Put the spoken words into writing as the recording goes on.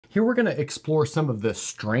Here we're going to explore some of the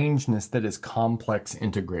strangeness that is complex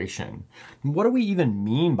integration. What do we even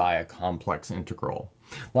mean by a complex integral?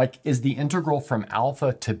 Like, is the integral from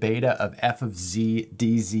alpha to beta of f of z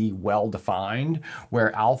dz well defined,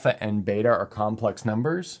 where alpha and beta are complex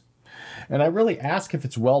numbers? And I really ask if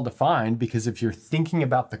it's well defined because if you're thinking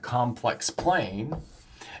about the complex plane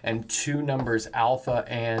and two numbers alpha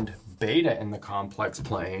and beta in the complex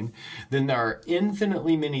plane, then there are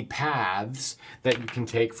infinitely many paths that you can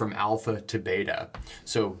take from alpha to beta.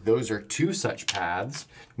 So those are two such paths.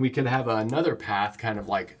 We could have another path kind of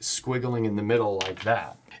like squiggling in the middle like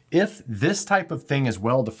that. If this type of thing is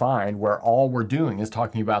well defined, where all we're doing is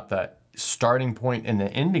talking about the starting point and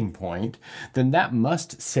the ending point, then that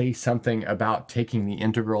must say something about taking the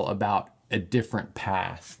integral about a different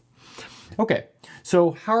path. Okay,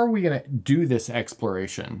 so how are we going to do this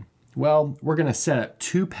exploration? Well, we're going to set up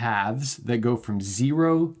two paths that go from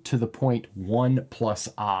 0 to the point 1 plus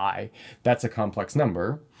I. That's a complex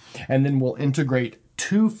number. And then we'll integrate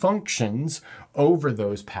two functions over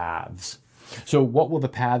those paths. So what will the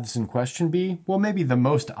paths in question be? Well, maybe the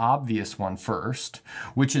most obvious one first,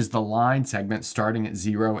 which is the line segment starting at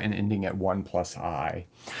 0 and ending at 1 plus I.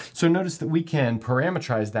 So notice that we can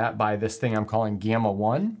parameterize that by this thing I'm calling gamma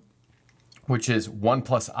 1, which is 1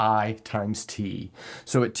 plus I times t.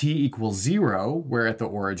 So at t equals 0, we're at the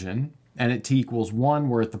origin, and at t equals 1,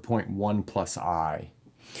 we're at the point 1 plus I.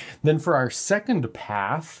 Then for our second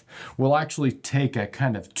path, we'll actually take a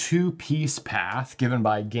kind of two-piece path given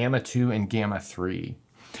by gamma 2 and gamma 3.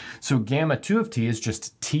 So gamma 2 of t is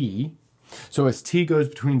just t. So as t goes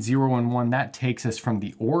between 0 and 1, that takes us from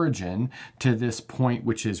the origin to this point,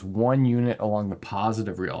 which is 1 unit along the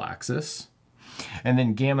positive real axis. And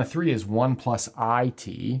then gamma 3 is 1 plus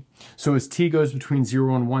it. So as t goes between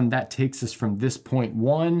 0 and 1, that takes us from this point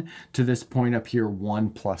 1 to this point up here,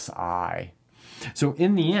 1 plus I. So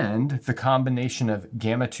in the end, the combination of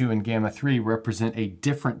gamma 2 and gamma 3 represent a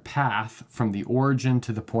different path from the origin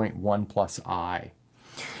to the point 1 plus I.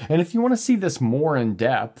 And if you want to see this more in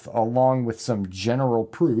depth, along with some general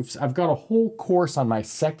proofs, I've got a whole course on my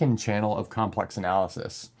second channel of complex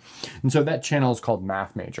analysis. And so that channel is called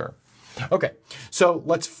Math Major. Okay, so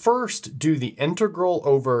let's first do the integral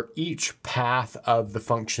over each path of the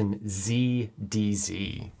function z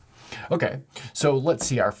dz. Okay, so let's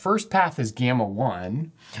see, our first path is gamma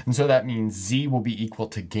 1, and so that means z will be equal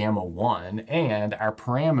to gamma 1, and our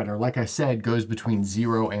parameter, like I said, goes between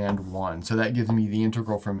 0 and 1. So that gives me the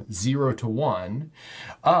integral from 0 to 1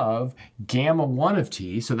 of gamma 1 of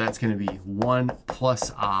t, so that's going to be 1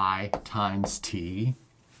 plus I times t,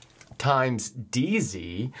 times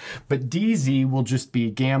dz, but dz will just be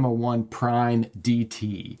gamma 1 prime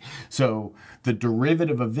dt. So the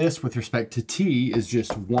derivative of this with respect to t is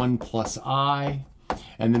just 1 plus I,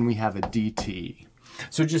 and then we have a dt.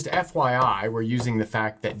 So just FYI, we're using the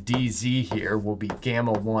fact that dz here will be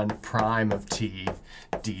gamma 1 prime of t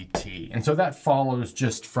dt. And so that follows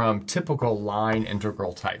just from typical line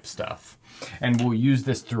integral type stuff. And we'll use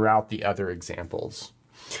this throughout the other examples.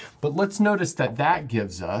 But let's notice that that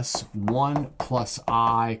gives us 1 plus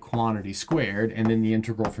I quantity squared, and then the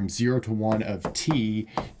integral from 0 to 1 of t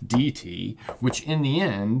dt, which in the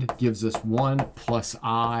end gives us 1 plus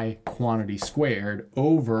I quantity squared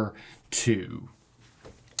over 2.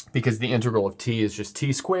 Because the integral of t is just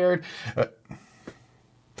t squared.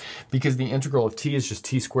 Because the integral of t is just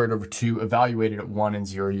t squared over 2, evaluated at 1 and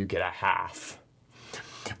 0, you get a half.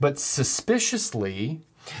 But suspiciously,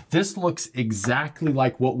 this looks exactly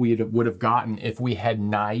like what we would have gotten if we had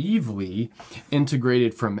naively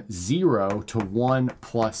integrated from 0 to 1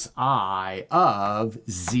 plus I of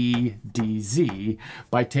z dz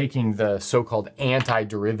by taking the so-called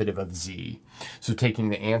antiderivative of z. So taking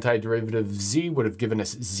the antiderivative of z would have given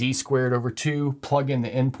us z squared over 2, plug in the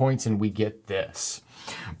endpoints, and we get this.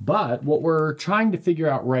 But what we're trying to figure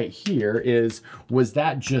out right here is, was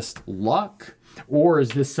that just luck? Or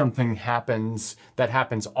is this something that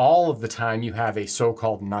happens all of the time you have a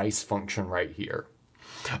so-called nice function right here?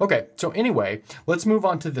 Okay, so anyway, let's move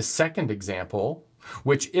on to the second example,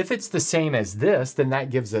 which if it's the same as this, then that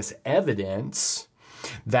gives us evidence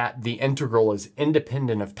that the integral is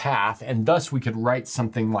independent of path, and thus we could write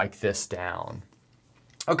something like this down.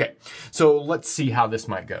 Okay, so let's see how this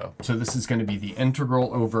might go. So this is going to be the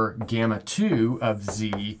integral over gamma 2 of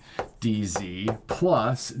z dz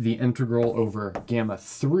plus the integral over gamma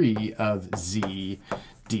 3 of z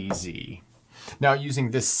dz. Now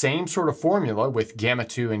using this same sort of formula with gamma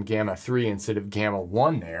 2 and gamma 3 instead of gamma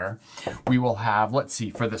 1 there, we will have, let's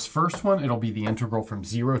see, for this first one, it'll be the integral from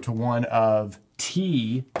 0 to 1 of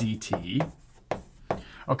t dt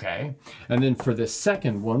Okay, and then for this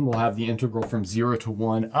second one, we'll have the integral from 0 to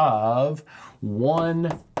 1 of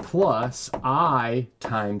 1 plus I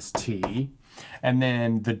times t. And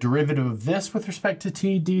then the derivative of this with respect to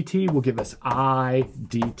t dt will give us I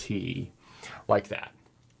dt, like that.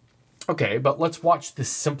 Okay, but let's watch this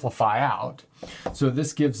simplify out. So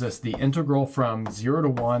this gives us the integral from 0 to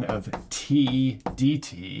 1 of t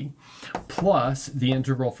dt plus the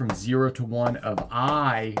integral from 0 to 1 of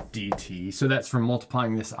I dt. So that's from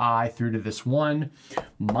multiplying this I through to this 1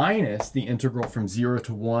 minus the integral from 0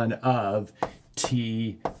 to 1 of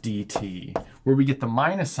t dt, where we get the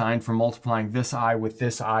minus sign from multiplying this I with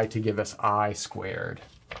this I to give us I squared.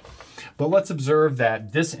 But let's observe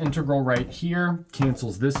that this integral right here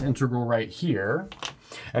cancels this integral right here.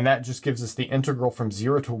 And that just gives us the integral from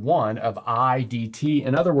 0 to 1 of I dt.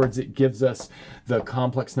 In other words, it gives us the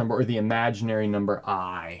complex number or the imaginary number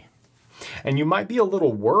I. And you might be a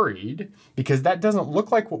little worried because that doesn't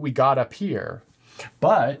look like what we got up here.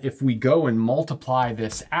 But if we go and multiply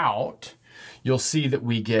this out, you'll see that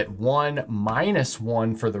we get 1 minus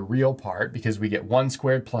 1 for the real part because we get 1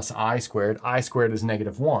 squared plus I squared. I squared is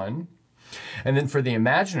negative 1. And then for the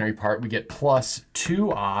imaginary part, we get plus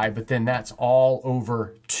 2i, but then that's all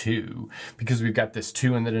over 2 because we've got this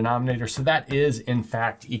 2 in the denominator. So that is, in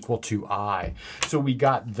fact, equal to I. So we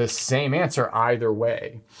got the same answer either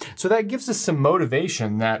way. So that gives us some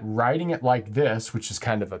motivation that writing it like this, which is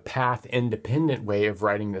kind of a path-independent way of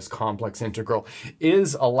writing this complex integral,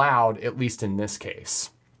 is allowed, at least in this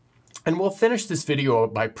case. And we'll finish this video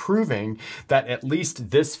by proving that at least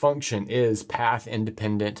this function is path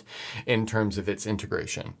independent in terms of its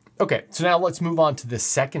integration. Okay, so now let's move on to the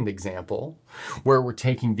second example where we're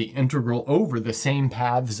taking the integral over the same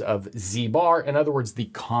paths of z bar, in other words, the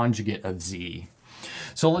conjugate of z.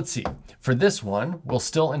 So let's see, for this one, we'll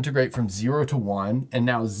still integrate from 0 to 1, and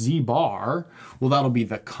now z bar, well, that'll be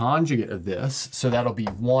the conjugate of this, so that'll be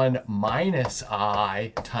 1 minus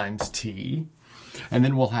I times t. And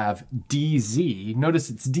then we'll have dz. Notice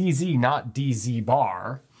it's dz, not dz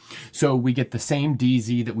bar. So we get the same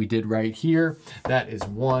dz that we did right here. That is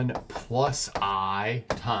 1 plus I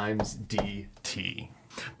times dt.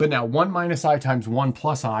 But now 1 minus I times 1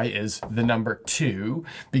 plus I is the number 2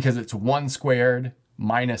 because it's 1 squared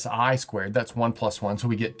minus I squared. That's 1 plus 1. So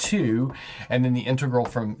we get 2. And then the integral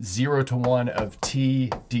from 0 to 1 of t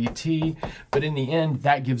dt. But in the end,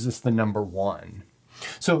 that gives us the number 1.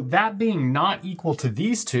 So that being not equal to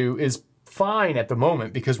these two is fine at the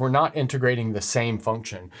moment because we're not integrating the same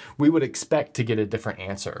function. We would expect to get a different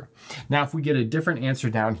answer. Now, if we get a different answer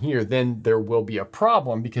down here, then there will be a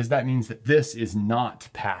problem because that means that this is not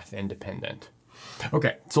path independent.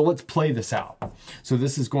 Okay, so let's play this out. So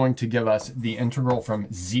this is going to give us the integral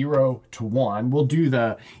from 0 to 1. We'll do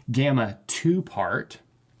the gamma 2 part.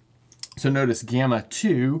 So notice gamma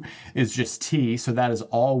 2 is just t, so that is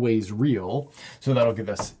always real. So that'll give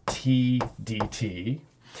us t dt.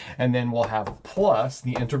 And then we'll have plus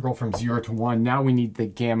the integral from 0 to 1. Now we need the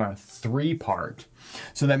gamma 3 part.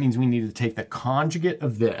 So that means we need to take the conjugate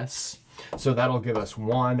of this. So that'll give us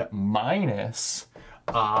 1 minus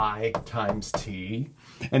I times t.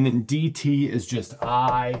 And then dt is just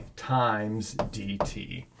I times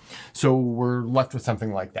dt. So we're left with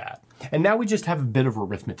something like that. And now we just have a bit of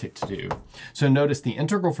arithmetic to do. So notice the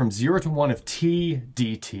integral from 0 to 1 of t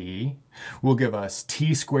dt will give us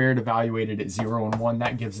t squared evaluated at 0 and 1.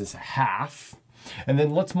 That gives us a half. And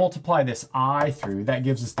then let's multiply this I through. That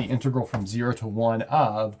gives us the integral from 0 to 1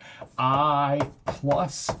 of I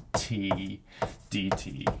plus t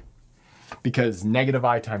dt. Because negative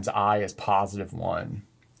I times I is positive 1.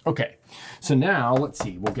 Okay, so now let's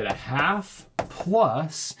see, we'll get a half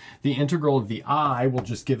plus the integral of the I will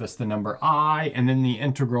just give us the number I, and then the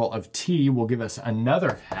integral of t will give us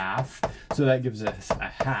another half, so that gives us a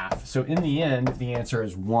half. So in the end, the answer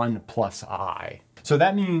is 1 plus I. So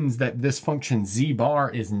that means that this function z bar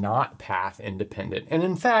is not path independent. And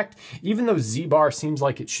in fact, even though z bar seems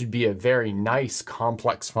like it should be a very nice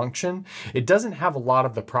complex function, it doesn't have a lot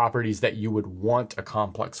of the properties that you would want a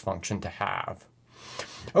complex function to have.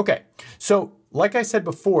 Okay, so like I said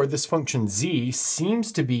before, this function z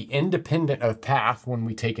seems to be independent of path when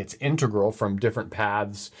we take its integral from different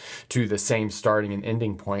paths to the same starting and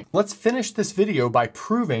ending point. Let's finish this video by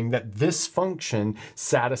proving that this function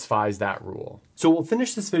satisfies that rule. So we'll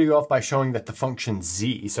finish this video off by showing that the function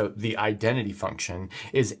z, so the identity function,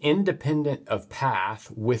 is independent of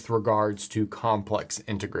path with regards to complex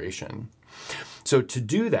integration. So to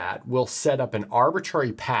do that, we'll set up an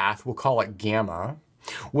arbitrary path, we'll call it gamma.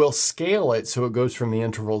 We'll scale it so it goes from the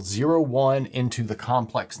interval 0, 1 into the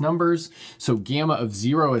complex numbers. So gamma of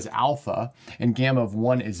 0 is alpha and gamma of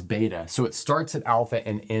 1 is beta. So it starts at alpha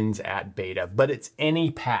and ends at beta, but it's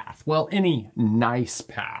any path. Well, any nice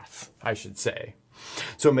path, I should say.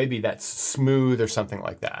 So maybe that's smooth or something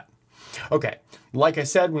like that. Okay, like I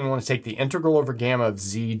said, we want to take the integral over gamma of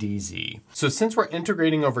z dz. So since we're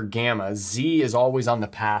integrating over gamma, z is always on the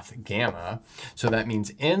path gamma. So that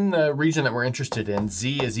means in the region that we're interested in,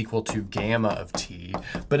 z is equal to gamma of t.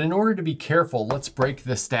 But in order to be careful, let's break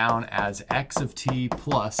this down as x of t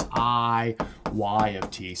plus I y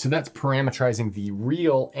of t. So that's parameterizing the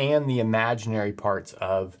real and the imaginary parts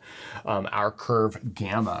of our curve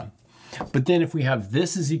gamma. But then if we have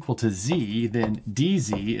this is equal to z, then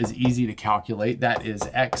dz is easy to calculate. That is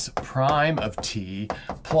x prime of t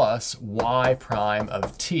plus y prime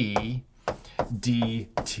of t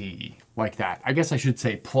dt, like that. I guess I should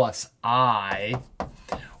say plus I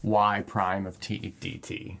y prime of t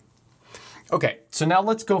dt. Okay, so now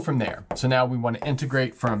let's go from there. So now we want to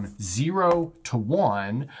integrate from 0 to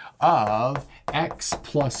 1 of x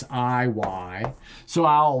plus iy. So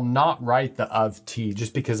I'll not write the of t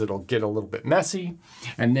just because it'll get a little bit messy.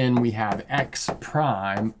 And then we have x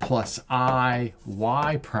prime plus I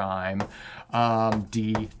y prime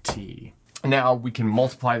dt. Now we can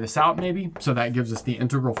multiply this out maybe. So that gives us the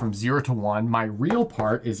integral from 0 to 1. My real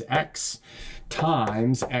part is x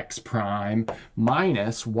times x prime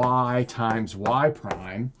minus y times y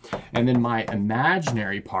prime. And then my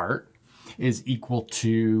imaginary part is equal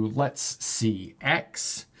to, let's see,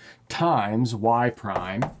 x times y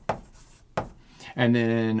prime. And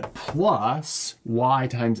then plus y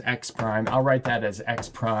times x prime. I'll write that as x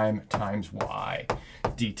prime times y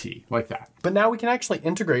dt, like that. But now we can actually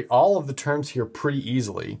integrate all of the terms here pretty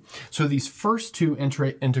easily. So these first two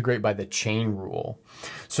integrate by the chain rule.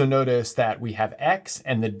 So notice that we have x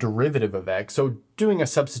and the derivative of x. So doing a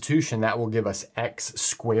substitution, that will give us x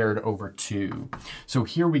squared over 2. So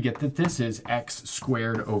here we get that this is x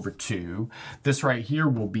squared over 2. This right here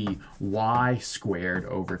will be y squared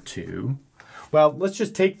over 2. Well, let's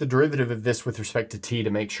just take the derivative of this with respect to t to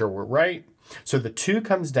make sure we're right. So the 2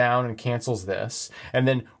 comes down and cancels this. And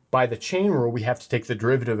then by the chain rule, we have to take the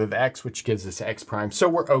derivative of x, which gives us x prime. So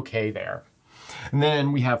we're okay there. And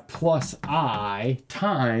then we have plus I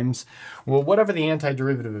times, well, whatever the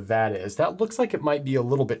antiderivative of that is. That looks like it might be a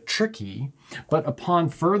little bit tricky, but upon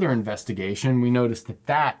further investigation, we notice that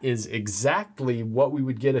that is exactly what we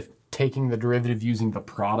would get if taking the derivative using the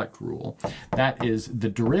product rule. That is the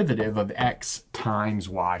derivative of x times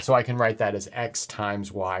y. So I can write that as x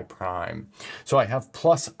times y prime. So I have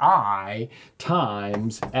plus I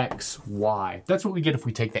times xy. That's what we get if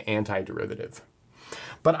we take the antiderivative.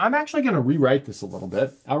 But I'm actually going to rewrite this a little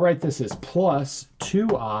bit. I'll write this as plus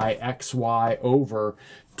 2i xy over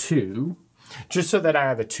 2. Just so that I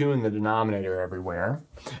have a 2 in the denominator everywhere.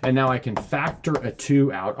 And now I can factor a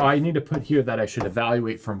 2 out. Oh, I need to put here that I should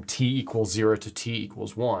evaluate from t equals 0 to t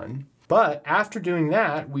equals 1. But after doing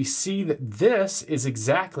that, we see that this is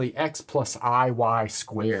exactly x plus iy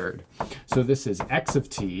squared. So this is x of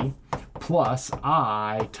t plus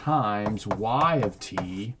I times y of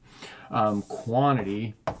t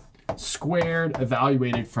quantity squared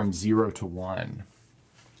evaluated from 0 to 1.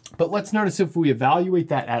 But let's notice if we evaluate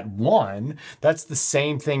that at 1, that's the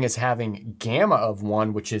same thing as having gamma of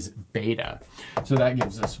 1, which is beta. So that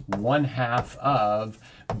gives us 1/2 of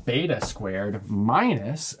beta squared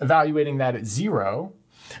minus evaluating that at 0.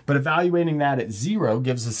 But evaluating that at 0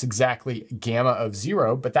 gives us exactly gamma of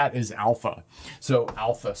 0, but that is alpha. So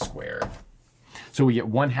alpha squared. So we get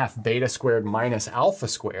 1/2 beta squared minus alpha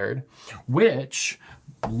squared, which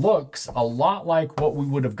looks a lot like what we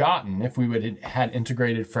would have gotten if we would had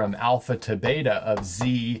integrated from alpha to beta of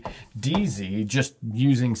z dz, just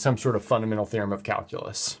using some sort of fundamental theorem of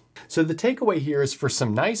calculus. So the takeaway here is for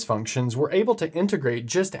some nice functions, we're able to integrate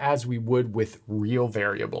just as we would with real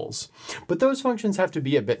variables. But those functions have to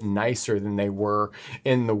be a bit nicer than they were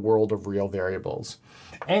in the world of real variables.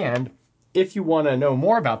 And if you want to know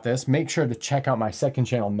more about this, make sure to check out my second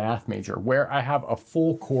channel, Math Major, where I have a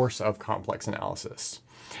full course of complex analysis.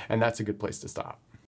 And that's a good place to stop.